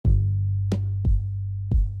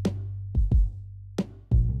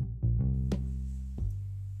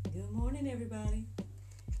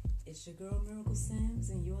It's your girl Miracle Sims,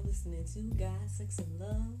 and you're listening to God, Sex, and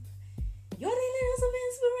Love. Your daily dose of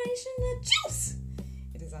inspiration, the juice.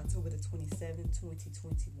 It is October the 27th,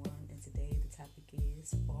 2021, and today the topic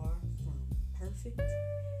is far from perfect.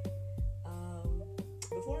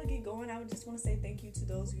 Before I get going, I would just want to say thank you to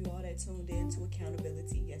those of you all that tuned in to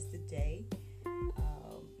Accountability yesterday.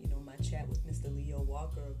 My chat with Mr. Leo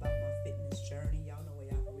Walker about my fitness journey. Y'all know where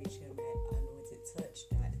y'all can reach him at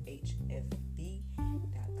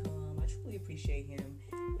anointedtouch.hfb.com. I truly appreciate him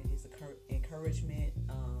and his encouragement.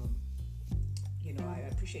 I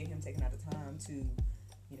appreciate him taking out the time to,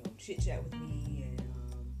 chit chat with me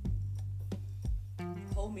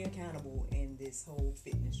and hold me accountable in this whole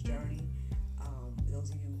fitness journey.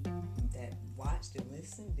 Those of you that watched and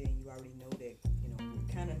listened, then you already know that,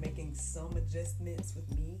 we're kind of making some adjustments with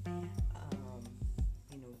me,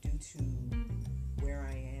 due to where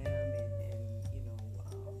I am and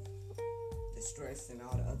the stress and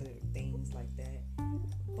all the other things like that.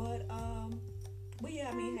 But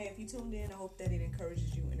yeah, hey, if you tuned in, I hope that it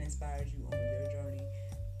encourages you and inspires you on your journey.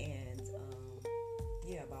 And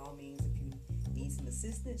by all means, if you need some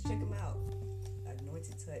assistance, check them out.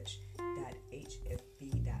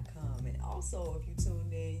 anointedtouch.hfb.com. And also, if you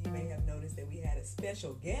tuned in, you may have noticed that we had a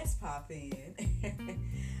special guest pop in.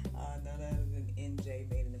 None other than NJ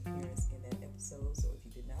made an appearance in that episode. So if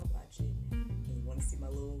you did not watch it and you want to see my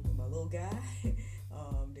little guy,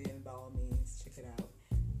 then by all means check it out.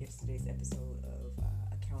 Yesterday's episode of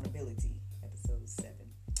Accountability, episode 7.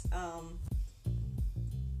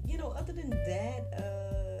 Other than that,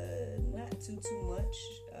 not too much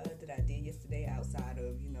that I did yesterday outside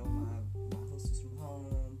of my hostess from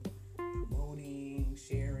home, promoting,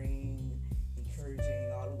 sharing,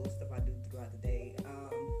 encouraging, all the little stuff I do throughout the day.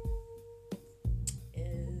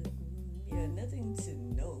 Nothing to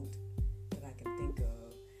note that I can think of.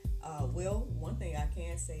 One thing I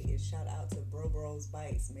can say is shout out to Bros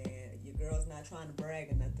Bites, man. Your girl's not trying to brag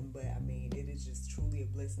or nothing, but it is just truly a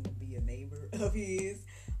blessing to be a neighbor of his.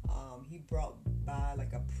 He brought by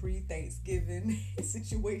like a pre-Thanksgiving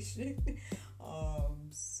situation.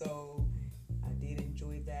 So I did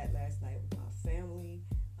enjoy that last night with my family.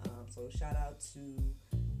 So shout out to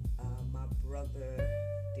my brother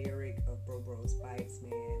Derek of Bros Bites,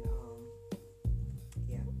 man.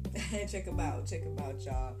 Check him out,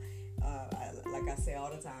 y'all. Like I say all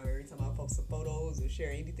the time, every time I post some photos or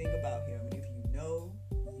share anything about him, and if you know,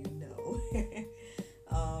 you know.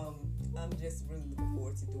 I'm just really looking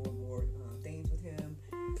forward to doing more things with him.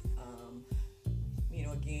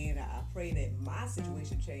 Again, I pray that my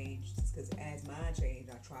situation changes, because as mine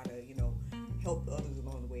changed, I try to, help others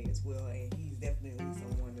along the way as well. And he's definitely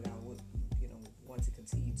someone that I would, want to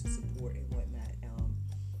continue to support and whatnot.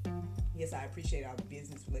 Yes, I appreciate our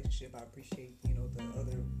business relationship. I appreciate, the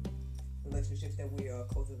other relationships that we are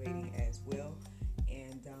cultivating as well.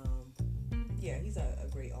 And, he's a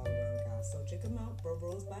great all-around guy. So check him out,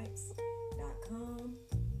 brosbites.com,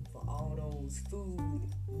 for all those food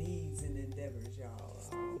needs and endeavors, y'all.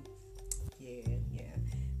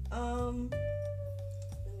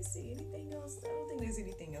 Let me see, anything else? I don't think there's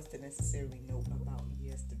anything else to necessarily note about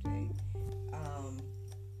yesterday.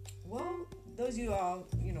 Those of you all,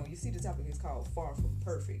 you see the topic is called Far From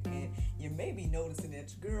Perfect, and you may be noticing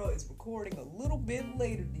that your girl is recording a little bit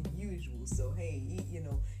later than usual. So, hey,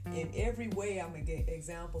 in every way, I'm an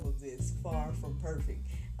example of this, far from perfect.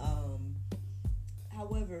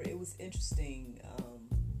 However, it was interesting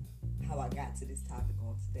how I got to this topic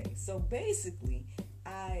on today. So, basically,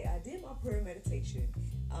 I did my prayer meditation,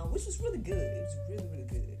 which was really good. It was really, really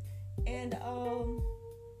good.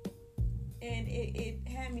 And it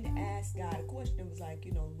had me to ask God a question. It was like,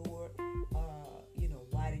 Lord,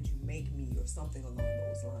 why did you make me, or something along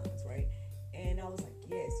those lines, right? And I was like,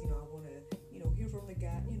 yes, I want to, hear from the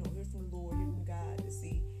God, hear from the Lord, hear from God to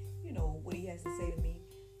see, what He has to say to me.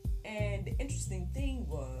 And the interesting thing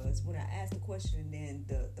was, when I asked the question, and then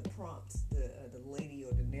the prompts, the lady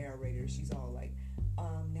or the narrator, she's all like,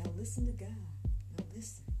 now listen to God. Now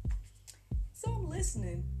listen. So I'm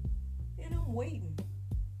listening, and I'm waiting.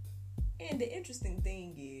 And the interesting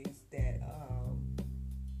thing is that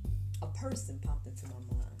a person popped into my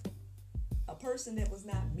mind. A person that was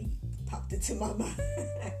not me popped into my mind.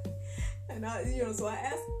 And so I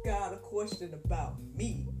asked God a question about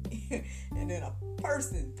me. And then a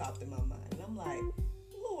person popped in my mind. And I'm like,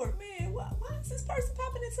 Lord, man, why is this person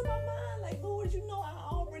popping into my mind? Like, Lord,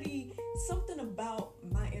 something about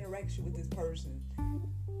my interaction with this person,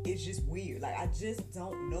 it's just weird. Like, I just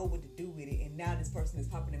don't know what to do with it. And now this person is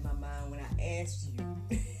popping in my mind when I asked you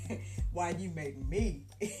why you make me.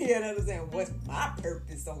 You know what I'm saying? What's my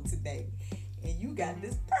purpose on today? And you got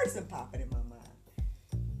this person popping in my mind.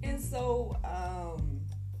 And so,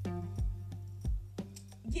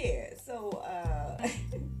 yeah, so,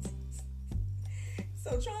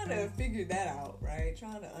 so trying to figure that out, right?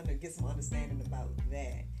 Trying to get some understanding about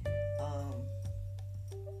that.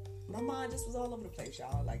 My mind just was all over the place,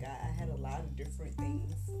 y'all. Like, I had a lot of different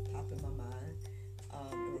things pop in my mind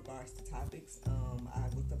in regards to topics.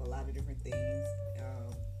 I looked up a lot of different things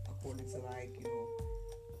according to, like,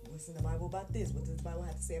 what's in the Bible about this? What does the Bible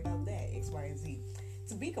have to say about that? X, Y, and Z.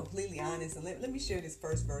 To be completely honest, and let me share this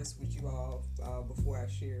first verse with you all before I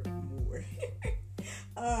share more.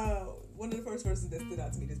 One of the first verses that stood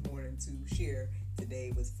out to me this morning to share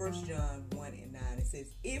today was 1 John 1:9. It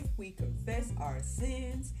says, if we confess our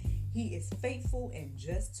sins, he is faithful and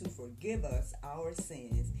just to forgive us our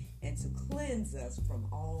sins and to cleanse us from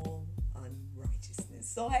all unrighteousness.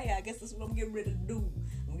 So, hey, I guess that's what I'm getting ready to do.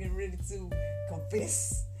 I'm getting ready to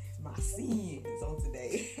confess my sins on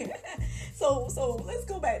today. so let's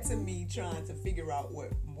go back to me trying to figure out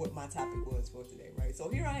what my topic was for today, right? So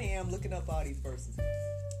here I am looking up all these verses,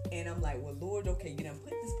 and I'm like, well, Lord, okay, you done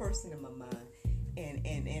put this person in my mind,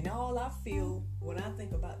 and all I feel when I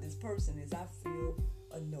think about this person is I feel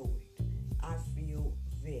annoyed, I feel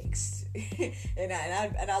vexed, and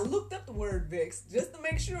I looked up the word vexed just to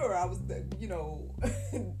make sure I was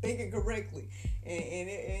thinking correctly, and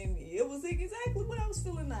it was exactly what I was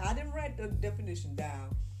feeling. Now I didn't write the definition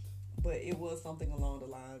down, but it was something along the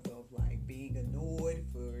lines of like being annoyed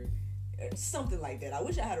for something like that. I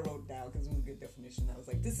wish I had wrote it down because it was a good definition. I was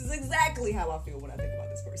like, this is exactly how I feel when I think about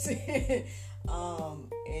this person,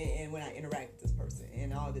 and when I interact with this person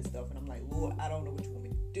and all this stuff. And I'm like, Lord, I don't know what you want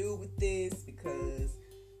me to do with this because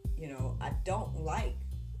I don't like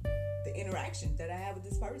the interactions that I have with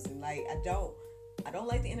this person. Like, I don't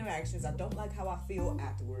like the interactions. I don't like how I feel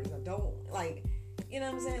afterwards. I don't like, what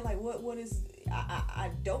I'm saying? Like, what is,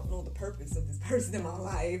 I don't know the purpose of this person in my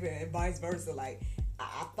life, and vice versa. Like,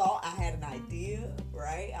 I thought I had an idea,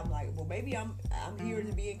 right? I'm like, well, maybe I'm here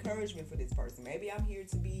to be encouragement for this person. Maybe I'm here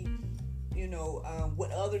to be,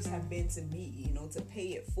 what others have been to me, to pay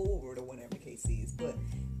it forward or whatever the case is. But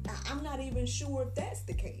I'm not even sure if that's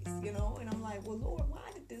the case, and I'm like, well, Lord, why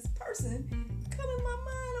did this person come in my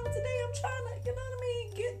mind on today? I'm trying to,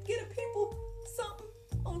 get a people something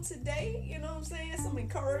on today, what I'm saying? Some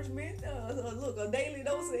encouragement, a daily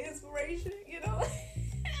dose of inspiration,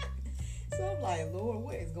 So I'm like, Lord,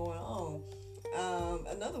 what is going on?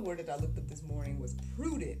 Another word that I looked up this morning was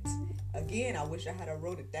prudent. Again, I wish I had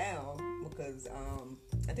wrote it down because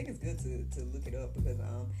I think it's good to look it up because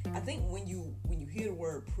I think when you hear the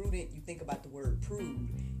word prudent, you think about the word prude,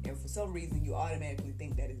 and for some reason you automatically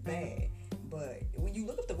think that is bad. But when you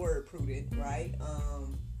look up the word prudent, right,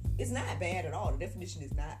 it's not bad at all. The definition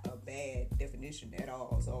is not a bad definition at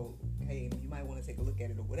all. So hey, you might want to take a look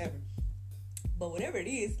at it or whatever. But whatever it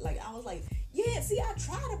is, like, I was like, yeah, see, I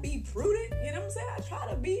try to be prudent, what I'm saying? I try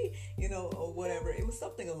to be, or whatever. It was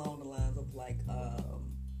something along the lines of like, how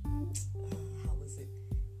was it?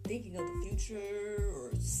 Thinking of the future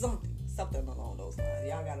or something along those lines.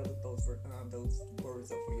 Y'all gotta look those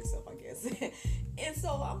words up for yourself, I guess. And so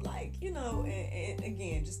I'm like, and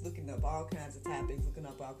again, just looking up all kinds of topics, looking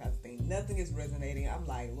up all kinds of things. Nothing is resonating. I'm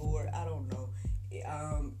like, Lord, I don't know.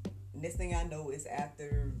 Next thing I know is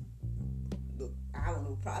after, I don't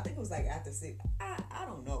know, I think it was like after 6, I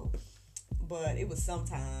don't know, but it was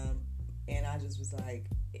sometime, and I just was like,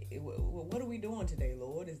 what are we doing today,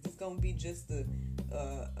 Lord? Is this gonna be just a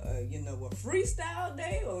freestyle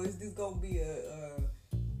day, or is this gonna be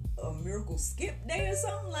a miracle skip day or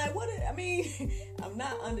something? Like, I'm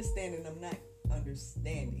not understanding.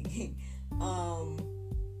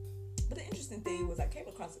 But the interesting thing was I came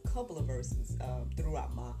across a couple of verses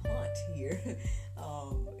throughout my hunt here,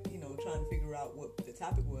 trying to figure out what the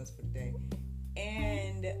topic was for today.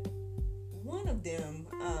 And one of them,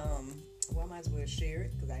 I might as well share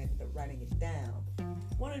it because I ended up writing it down.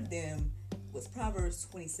 One of them was Proverbs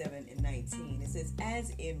 27:19. It says, as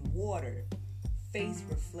in water, face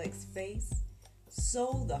reflects face,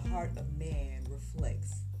 so the heart of man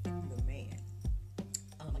reflects the man.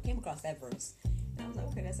 I came across that verse, and I was like,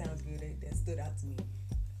 okay, that sounds good. That stood out to me.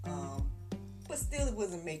 But still, it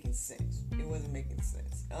wasn't making sense.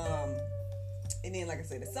 And then, like I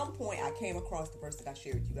said, at some point, I came across the verse that I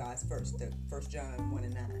shared with you guys first, the 1 John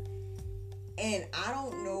 1:9. And I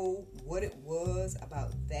don't know what it was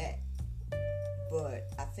about that, but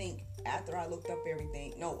I think after I looked up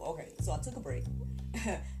everything, so I took a break.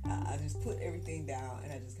 I just put everything down,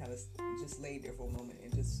 and I just kind of just laid there for a moment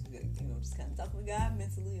and just kind of talking to God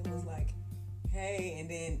mentally and was like, hey, and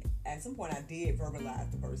then at some point I did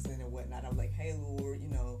verbalize the person and whatnot. I was like, hey Lord,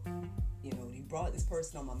 you brought this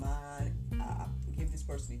person on my mind. I give this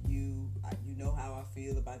person to you. You know how I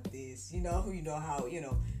feel about this. You know how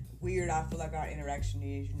weird I feel like our interaction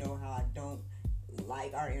is. You know how I don't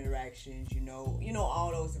like our interactions. You know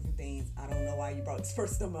all those different things. I don't know why you brought this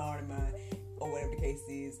person on my heart and mind, or whatever the case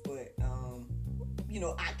is. But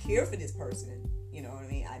I care for this person. You know what I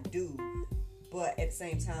mean? I do. But at the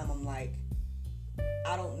same time, I'm like,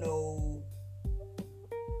 I don't know,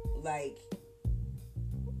 like,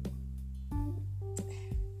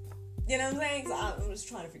 you know what I'm saying? So I'm just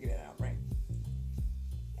trying to figure that out, right?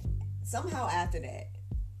 Somehow after that,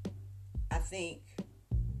 I think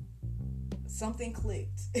something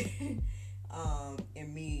clicked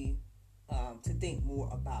in me to think more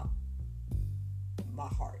about my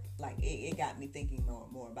heart. Like, it got me thinking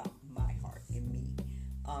more about my heart and me.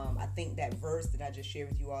 I think that verse that I just shared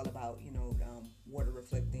with you all about, water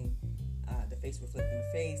reflecting, the face reflecting the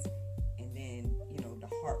face, and then, the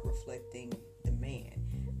heart reflecting the man.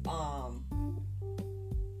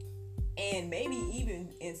 And maybe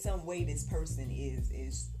even in some way this person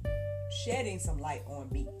is shedding some light on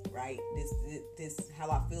me, right? This how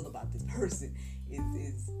I feel about this person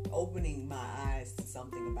is opening my eyes to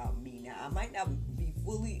something about me. Now, I might not be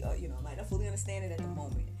fully, I might not fully understand it at the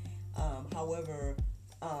moment. However,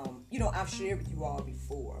 I've shared with you all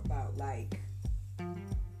before about, like,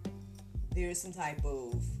 there's some type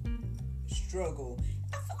of struggle.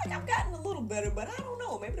 I feel like I've gotten a little better, but I don't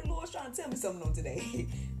know. Maybe the Lord's trying to tell me something on today.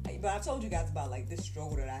 But I told you guys about, like, this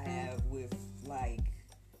struggle that I have with, like,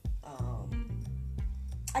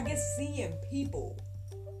 I guess seeing people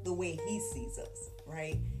the way He sees us,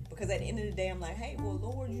 right? Because at the end of the day, I'm like, hey, well,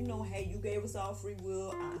 Lord, hey, you gave us all free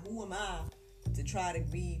will. Who am I to try to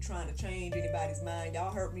be trying to change anybody's mind?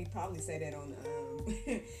 Y'all heard me probably say that on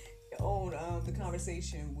on the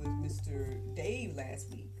conversation with Mr. Dave last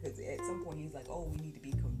week, because at some point he's like, oh, we need to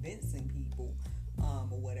be convincing people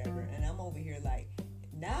or whatever, and I'm over here like,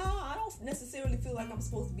 I don't necessarily feel like I'm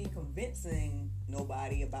supposed to be convincing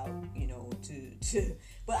nobody about, to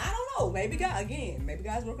but I don't know, maybe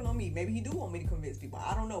God's working on me. Maybe He do want me to convince people.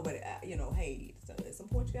 I don't know, but hey, so at some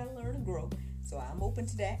point you gotta learn and grow. So I'm open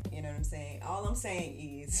to that. You know what I'm saying? All I'm saying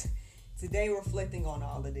is, today, reflecting on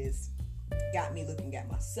all of this got me looking at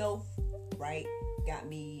myself, right? Got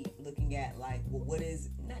me looking at, like, well, what is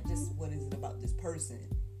it about this person,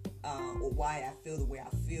 or why I feel the way I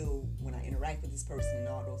feel when I interact with this person and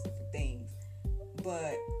all those different things.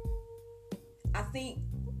 But I think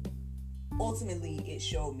ultimately it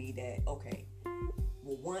showed me that, okay,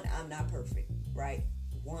 well, one, I'm not perfect, right?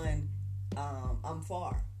 One, I'm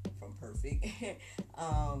far from perfect.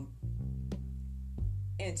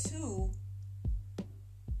 And two,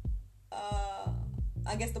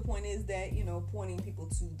 I guess the point is that, pointing people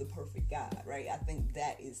to the perfect God, right? I think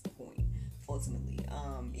that is the point, ultimately.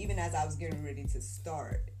 Even as I was getting ready to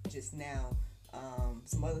start just now,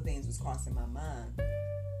 some other things was crossing my mind.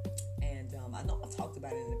 And I know I've talked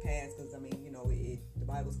about it in the past, because, the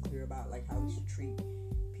Bible's clear about, like, how we should treat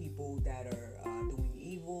people that are doing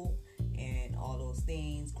evil and all those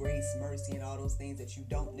things, grace, mercy, and all those things that you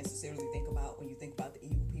don't necessarily think about when you think about the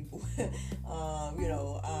evil people.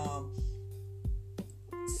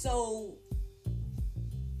 So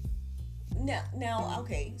now,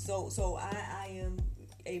 okay, so I am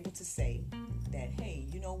able to say that, hey,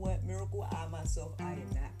 you know what, Miracle, I myself, I am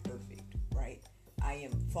not perfect, right? I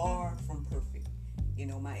am far from perfect.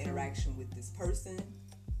 My interaction with this person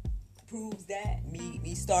proves that.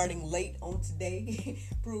 Me starting late on today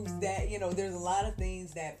proves that. There's a lot of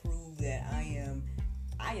things that prove that I am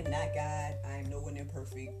not God. I am nowhere near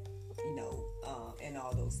perfect, and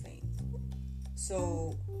all those things.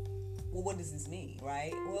 So, well, what does this mean,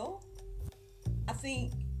 right? Well, I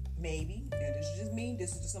think maybe, and this is just me,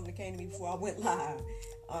 this is just something that came to me before I went live.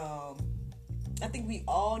 I think we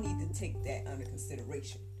all need to take that under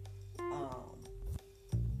consideration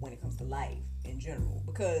when it comes to life in general,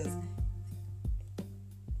 because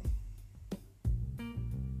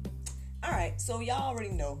alright, so y'all already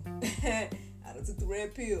know I done took the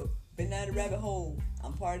red pill, been down the rabbit hole.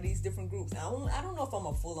 I'm part of these different groups. I don't know if I'm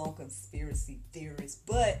a full-on conspiracy theorist,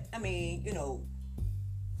 but I mean,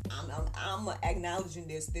 I'm acknowledging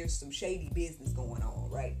there's some shady business going on,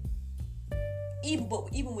 right? Even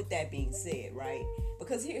with that being said, right?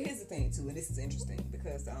 Because here's the thing too, and this is interesting,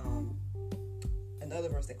 because another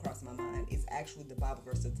verse that crossed my mind is actually the Bible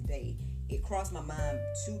verse of today. It crossed my mind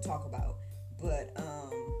to talk about, but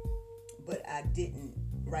I didn't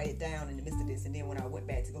write it down in the midst of this, and then when I went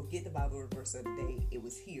back to go get the Bible verse of the day, it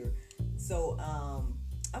was here. So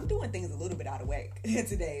I'm doing things a little bit out of whack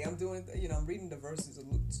today. I'm reading the verses a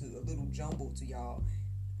little jumbled to y'all.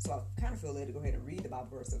 So I kind of feel led to go ahead and read the Bible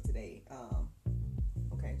verse of today.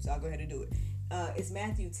 Okay, so I'll go ahead and do it. It's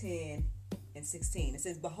Matthew 10:16. It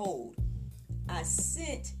says, "Behold, I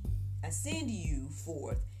send you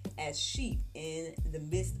forth as sheep in the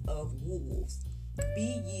midst of wolves.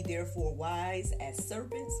 Be ye therefore wise as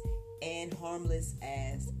serpents and harmless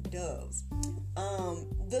as doves."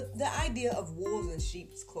 The idea of wolves and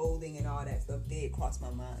sheep's clothing and all that stuff did cross my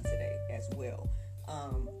mind today as well.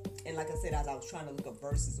 And like I said, as I was trying to look up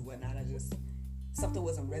verses and whatnot, something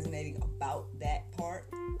wasn't resonating about that part.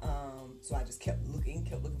 So I just kept looking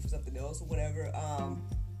for something else or whatever.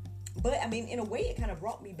 But I mean, in a way, it kind of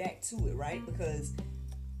brought me back to it, right? Because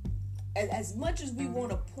as much as we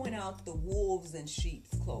want to point out the wolves in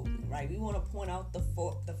sheep's clothing, right? We want to point out the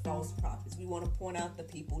false prophets. We want to point out the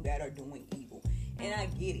people that are doing evil. And I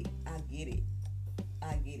get it.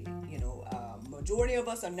 Majority of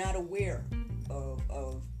us are not aware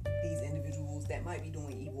of these individuals that might be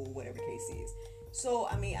doing evil, whatever the case is. So,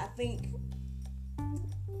 I mean, I think,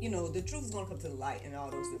 the truth is going to come to the light and all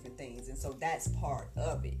those different things. And so that's part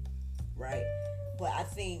of it, right? But I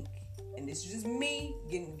think, and this is just me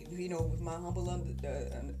getting, with my humble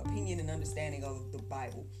opinion and understanding of the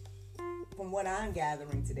Bible, from what I'm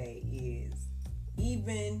gathering today is,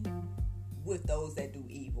 even with those that do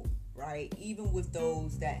evil, right? Even with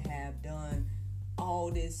those that have done all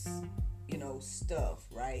this, stuff,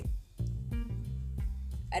 right?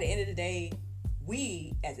 At the end of the day,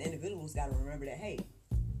 we as individuals got to remember that, hey,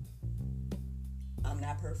 I'm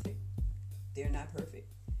not perfect. They're not perfect.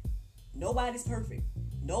 Nobody's perfect.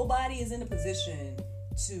 Nobody is in a position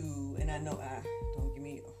to, and I know, don't give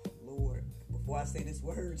me, Lord, before I say this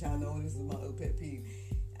word, y'all know this is my other pet peeve.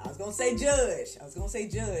 I was going to say judge,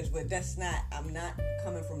 but I'm not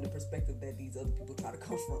coming from the perspective that these other people try to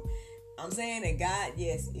come from. I'm saying that God,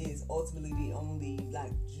 yes, is ultimately the only,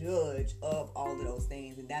 judge of all of those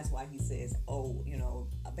things. And that's why he says,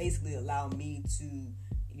 basically allow me to,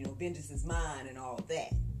 vengeance is mine and all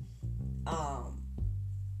that.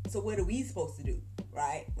 So what are we supposed to do,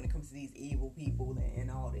 right? When it comes to these evil people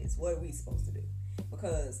and all this, what are we supposed to do?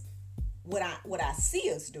 Because what I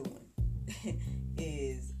see us doing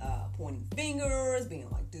is pointing fingers, being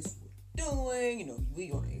like, this is what you're doing,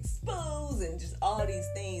 we're going to expose, and just all these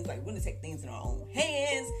things, like we're going to take things in our own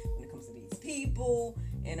hands when it comes to these people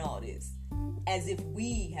and all this, as if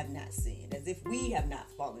we have not sinned, as if we have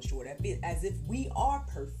not fallen short, as if we are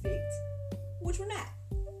perfect, which we're not.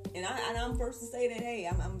 And I'm first to say that, hey,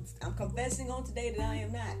 I'm confessing on today that I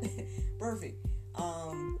am not perfect.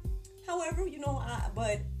 However,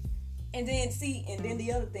 and then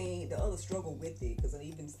the other thing, the other struggle with it, because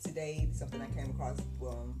even today, something I came across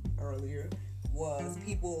earlier was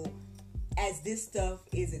people, as this stuff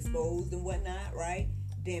is exposed and whatnot, right?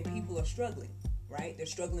 Then people are struggling, right? They're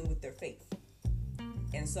struggling with their faith.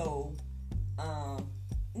 And so,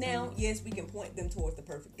 now, yes, we can point them towards the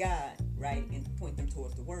perfect God, right? And point them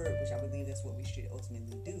towards the Word, which I believe that's what we should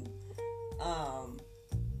ultimately do.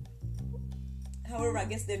 However, I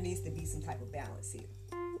guess there needs to be some type of balance here.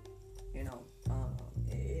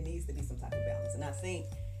 It needs to be some type of balance. And I think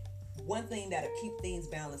one thing that'll keep things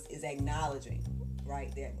balanced is acknowledging,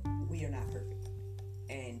 right, that we are not perfect.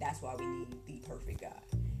 And that's why we need the perfect God.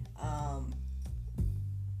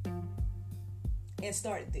 And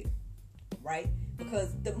start there, right?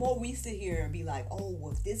 Because the more we sit here and be like, oh,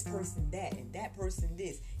 well, this person that, and that person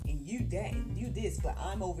this, and you that, and you this, but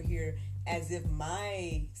I'm over here as if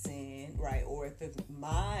my sin, right, or if it's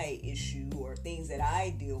my issue or things that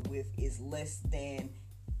I deal with is less than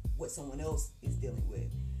what someone else is dealing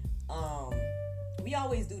with. We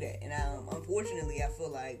always do that, and unfortunately, I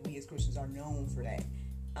feel like we as Christians are known for that.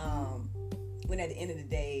 When at the end of the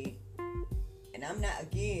day, and I'm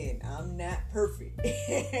not perfect.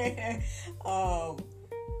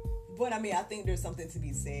 But I mean, I think there's something to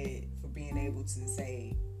be said for being able to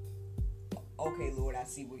say, okay, Lord, I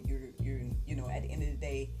see what you're at the end of the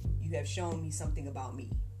day, you have shown me something about me.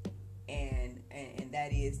 And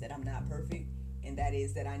that is that I'm not perfect, and that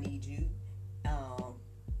is that I need you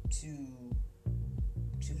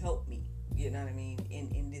to help me, you know what I mean,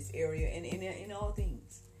 in this area and in all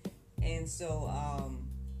things. And so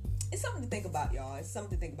it's something to think about, y'all. It's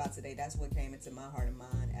something to think about today. That's what came into my heart and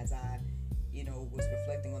mind as I, was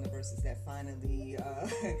reflecting on the verses that finally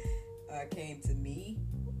came to me.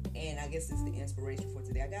 And I guess it's the inspiration for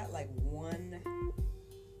today. I got one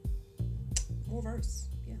more verse.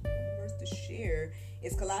 Yeah, one more verse to share.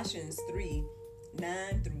 It's Colossians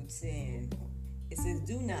 3:9-10. It says,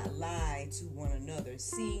 do not lie to one another,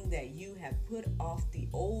 seeing that you have put off the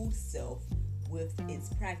old self with its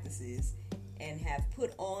practices, and have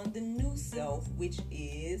put on the new self, which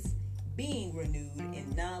is being renewed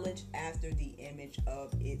in knowledge after the image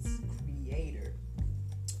of its creator.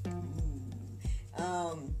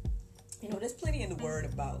 There's plenty in the word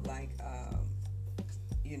about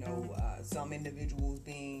some individuals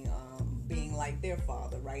being like their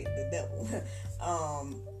father, right? The devil.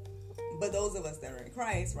 But those of us that are in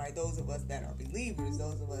Christ, right? Those of us that are believers,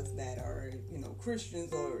 those of us that are,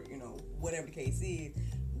 Christians, or, whatever the case is,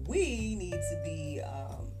 we need to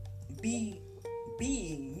be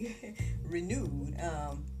being renewed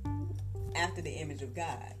after the image of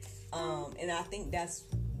God. And I think that's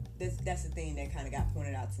the thing that kind of got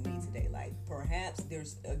pointed out to me today. Like, perhaps there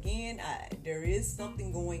is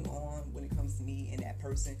something going on when it comes to me and that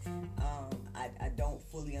person. I don't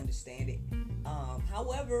fully understand it.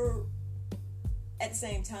 However, at the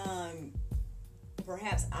same time,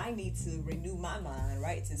 perhaps I need to renew my mind,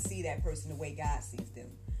 right, to see that person the way God sees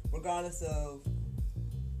them, regardless of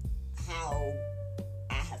how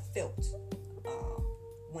I have felt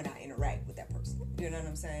when I interact with that person. You know what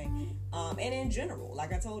I'm saying? And in general,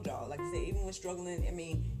 like I told y'all, like I said, even when struggling,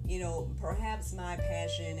 perhaps my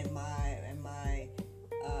passion and my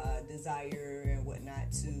desire and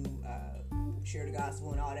whatnot to share the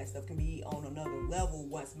gospel and all that stuff can be on another level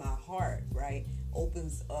once my heart, right,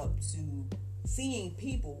 opens up to seeing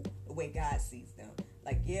people the way God sees them.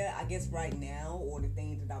 Like, yeah, I guess right now, or the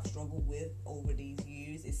thing that I've struggled with over these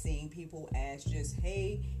years is seeing people as just,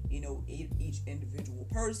 hey, each individual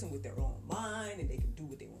person with their own mind, and they can do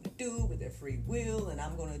what they want to do with their free will, and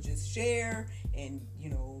I'm going to just share, and,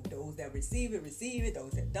 those that receive it,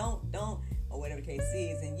 those that don't, or whatever the case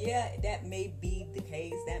is. And yeah, that may be the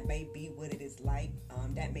case, that may be what it is like,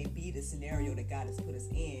 that may be the scenario that God has put us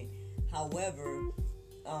in. However,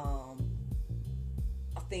 I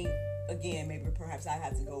think, again, maybe perhaps I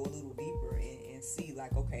had to go a little deeper and see,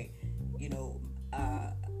 like, okay,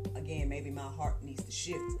 again, maybe my heart needs to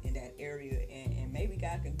shift in that area, and maybe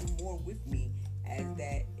God can do more with me as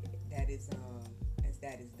that is done.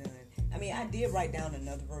 I mean, I did write down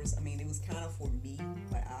another verse. I mean, it was kind of for me,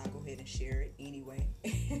 but I'll go ahead and share it anyway.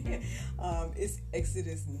 It's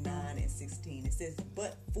Exodus 9:16. It says,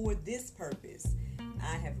 "But for this purpose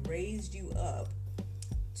I have raised you up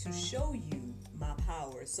to show you my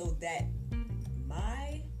power, so that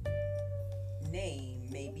my name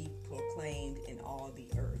may be proclaimed in all the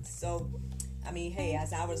earth." So, I mean, hey,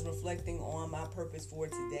 as I was reflecting on my purpose for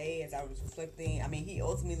today, he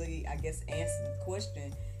ultimately, I guess, answered the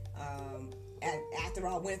question. After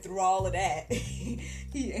I went through all of that,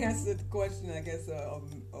 he answered the question, I guess,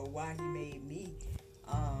 of why he made me,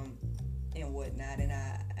 and whatnot. And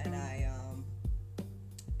I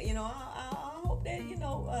hope that,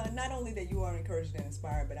 not only that you are encouraged and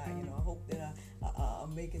inspired, but I hope that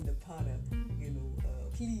I'm making the Potter,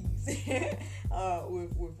 please,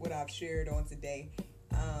 with what I've shared on today.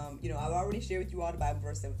 I've already shared with you all the Bible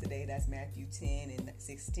verse of today. That's Matthew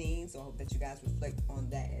 10:16. So I hope that you guys reflect on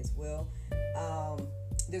that as well.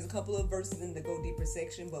 There's a couple of verses in the Go Deeper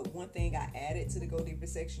section, but one thing I added to the Go Deeper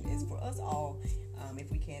section is for us all, if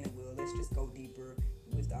we can and will, let's just go deeper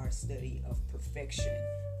with our study of perfection.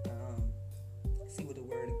 See what the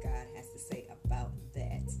Word of God has to say about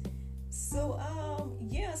that. So,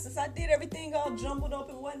 since I did everything all jumbled up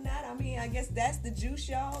and whatnot, I guess that's the juice,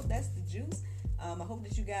 y'all. That's the juice. I hope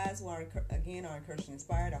that you guys who are encouraged and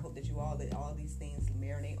inspired. I hope that you all let all these things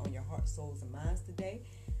marinate on your hearts, souls, and minds today.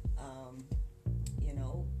 I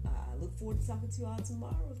look forward to talking to you all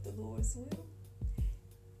tomorrow if the Lord's will.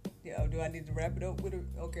 Yeah, do I need to wrap it up with it?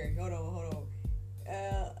 Okay, hold on.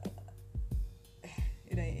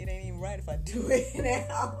 It ain't even right if I do it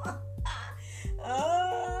now.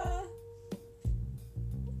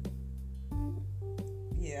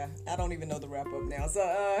 Yeah, I don't even know the wrap up now. So,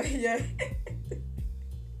 yeah.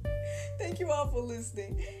 Thank you all for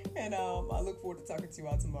listening. And I look forward to talking to you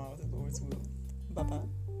all tomorrow with the Lord's will. Bye-bye.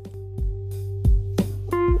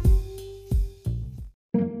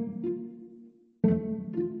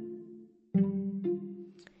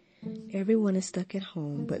 Everyone is stuck at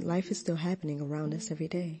home, but life is still happening around us every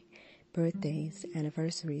day. Birthdays,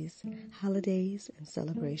 anniversaries, holidays, and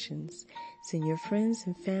celebrations. Send your friends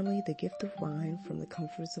and family the gift of wine from the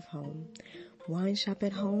comforts of home. Wine shop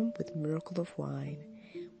at home with Miracle of Wine.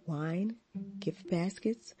 Wine, gift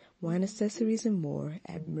baskets, wine accessories, and more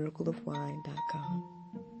at miracleofwine.com.